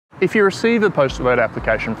If you receive a postal vote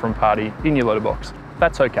application from a party in your letterbox,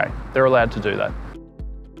 that's okay. They're allowed to do that.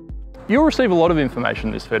 You'll receive a lot of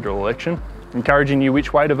information this federal election, encouraging you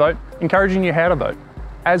which way to vote, encouraging you how to vote.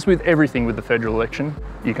 As with everything with the federal election,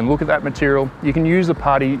 you can look at that material, you can use a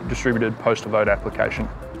party-distributed postal vote application,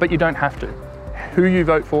 but you don't have to. Who you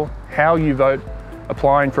vote for, how you vote,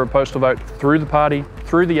 applying for a postal vote through the party,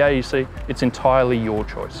 through the AEC, it's entirely your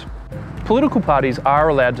choice. Political parties are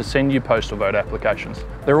allowed to send you postal vote applications.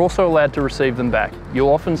 They're also allowed to receive them back. You'll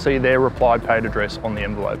often see their reply paid address on the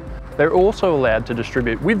envelope. They're also allowed to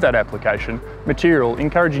distribute with that application material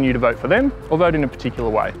encouraging you to vote for them or vote in a particular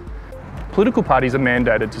way. Political parties are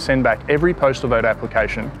mandated to send back every postal vote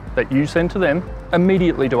application that you send to them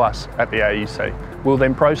immediately to us at the AEC. We'll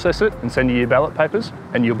then process it and send you your ballot papers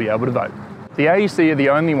and you'll be able to vote. The AEC are the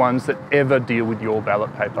only ones that ever deal with your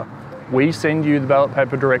ballot paper. We send you the ballot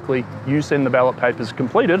paper directly, you send the ballot papers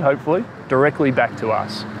completed, hopefully, directly back to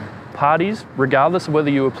us. Parties, regardless of whether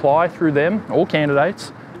you apply through them or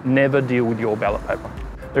candidates, never deal with your ballot paper.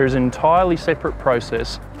 There is an entirely separate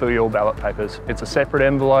process for your ballot papers. It's a separate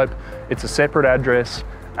envelope, it's a separate address.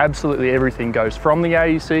 Absolutely everything goes from the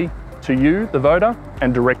AEC to you, the voter,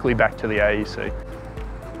 and directly back to the AEC.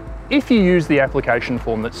 If you use the application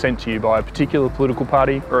form that's sent to you by a particular political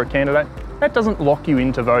party or a candidate, that doesn't lock you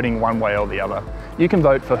into voting one way or the other. You can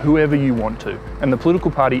vote for whoever you want to, and the political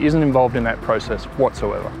party isn't involved in that process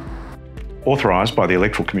whatsoever. Authorised by the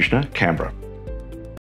Electoral Commissioner, Canberra.